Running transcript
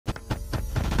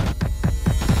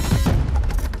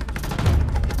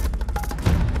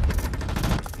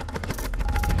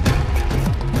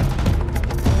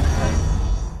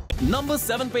Number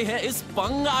 7 पे है इस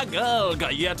पंगा गर्ल का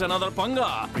येट अनदर पंगा।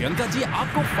 प्रियंका जी,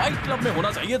 आपको फाइट क्लब में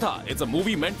होना चाहिए था। It's a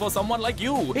movie meant for someone like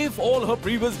you. If all her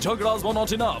previous झगड़ास were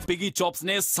not enough, piggy chops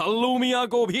ने सल्लू मियां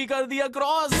को भी कर दिया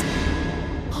cross.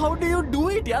 How do you do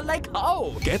it यार? Like how?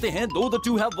 कहते हैं though the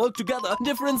two have worked together,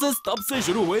 differences तब से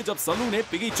शुरू हुए जब सल्लू ने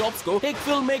पिगी चॉप्स को एक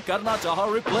फिल्म में करना चाहा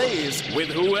replace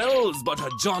with who else but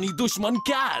her जानी दुश्मन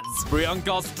cats.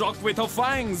 Priyanka struck with her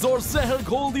fangs और जहर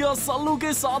घोल दिया सल्लू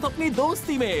के साथ अपनी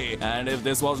दोस्ती में। And if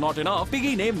this was not enough,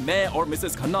 piggy ने मैं और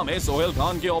मिसेस खन्ना में सोहेल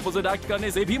खान के opposite act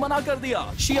करने से भी मना कर दिया।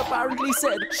 She apparently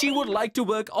said she would like to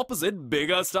work opposite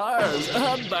bigger stars.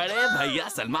 बड़े भैया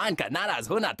सलमान का नाराज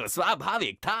होना तो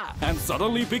स्वाभाविक था। And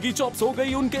suddenly पिगी चॉप्स हो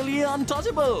गई उनके लिए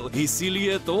अनटचेबल।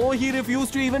 इसीलिए तो he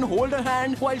refused to even hold her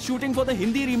hand while shooting for the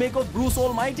Hindi remake of Bruce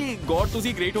Almighty. God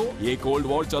तुसी ग्रेट हो। ये कोल्ड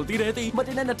वॉर चलती रहती,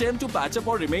 but in an attempt to patch up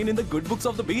or remain in the good books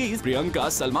of the bees, Priyanka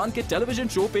Salman के television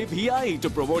show पे भी आई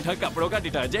to promote her कपड़ों का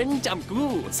डिटर्जेंट चमकू।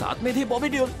 साथ में थे Bobby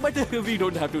Deol, but we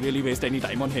don't have to really waste any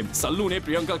time on him. Sallu ने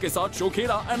प्रियंका के साथ शो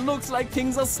खेला and looks like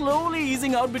things are slowly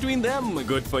easing out between them.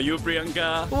 Good for you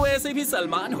Priyanka. वैसे भी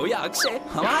सलमान हो या अक्षय,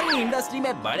 हमारी इंडस्ट्री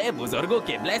में बड़े बुजुर्गों के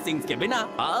ब्लेसिंग्स के बिना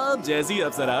आप जैसी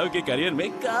अप्सराओं के करियर में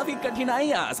काफी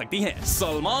कठिनाइयां आ सकती हैं।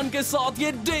 सलमान के साथ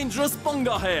ये डेंजरस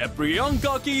पंगा है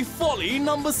प्रियंका की फॉली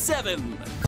नंबर 7।